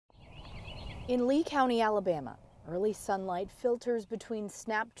In Lee County, Alabama, early sunlight filters between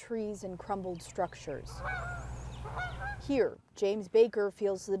snapped trees and crumbled structures. Here, James Baker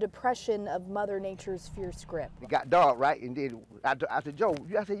feels the depression of Mother Nature's fierce grip. It got dark, right? And then I said, Joe,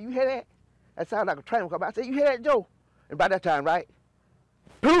 I said, you hear that? That sounded like a train coming. I said, you hear that, Joe? And by that time, right?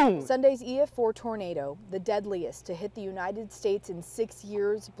 Boom! Sunday's EF4 tornado, the deadliest to hit the United States in 6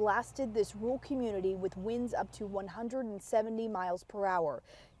 years, blasted this rural community with winds up to 170 miles per hour,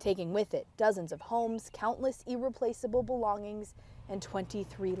 taking with it dozens of homes, countless irreplaceable belongings, and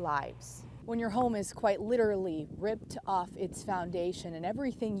 23 lives. When your home is quite literally ripped off its foundation and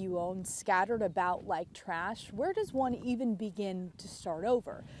everything you own scattered about like trash, where does one even begin to start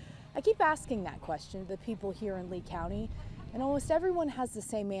over? I keep asking that question to the people here in Lee County, and almost everyone has the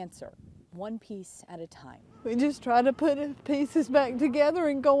same answer: one piece at a time. We just try to put the pieces back together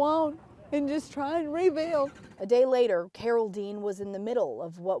and go on and just try and rebuild. A day later, Carol Dean was in the middle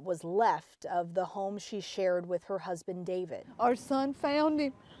of what was left of the home she shared with her husband, David. Our son found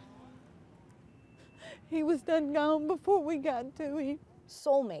him. He was done gone before we got to him.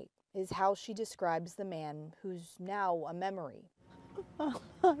 Soulmate is how she describes the man who's now a memory.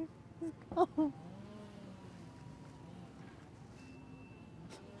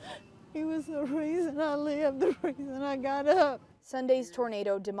 He was the reason I lived, the reason I got up. Sunday's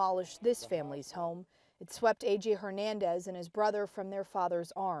tornado demolished this family's home. It swept A.J. Hernandez and his brother from their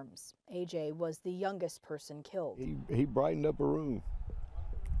father's arms. A.J. was the youngest person killed. He brightened up a room.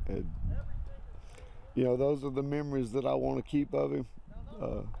 And, you know, those are the memories that I want to keep of him,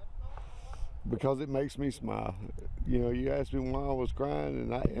 because it makes me smile. You know, you asked me why I was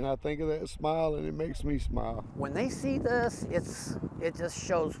crying, and I think of that smile, and it makes me smile. When they see this, it just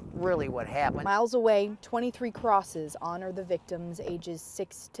shows really what happened. Miles away, 23 crosses honor the victims ages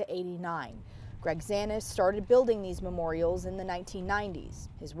 6 to 89. Greg Zanis started building these memorials in the 1990s.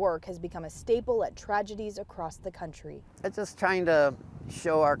 His work has become a staple at tragedies across the country. It's just trying to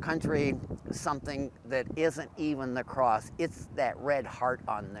show our country something that isn't even the cross. It's that red heart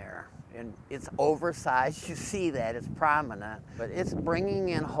on there. And it's oversized, you see that, it's prominent, but it's bringing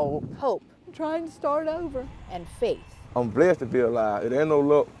in hope. Hope. Trying to start over. And faith. I'm blessed to be alive. It ain't no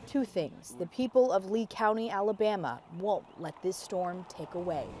luck. Two things the people of Lee County, Alabama won't let this storm take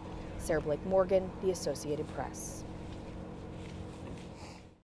away. Sarah Blake Morgan, The Associated Press.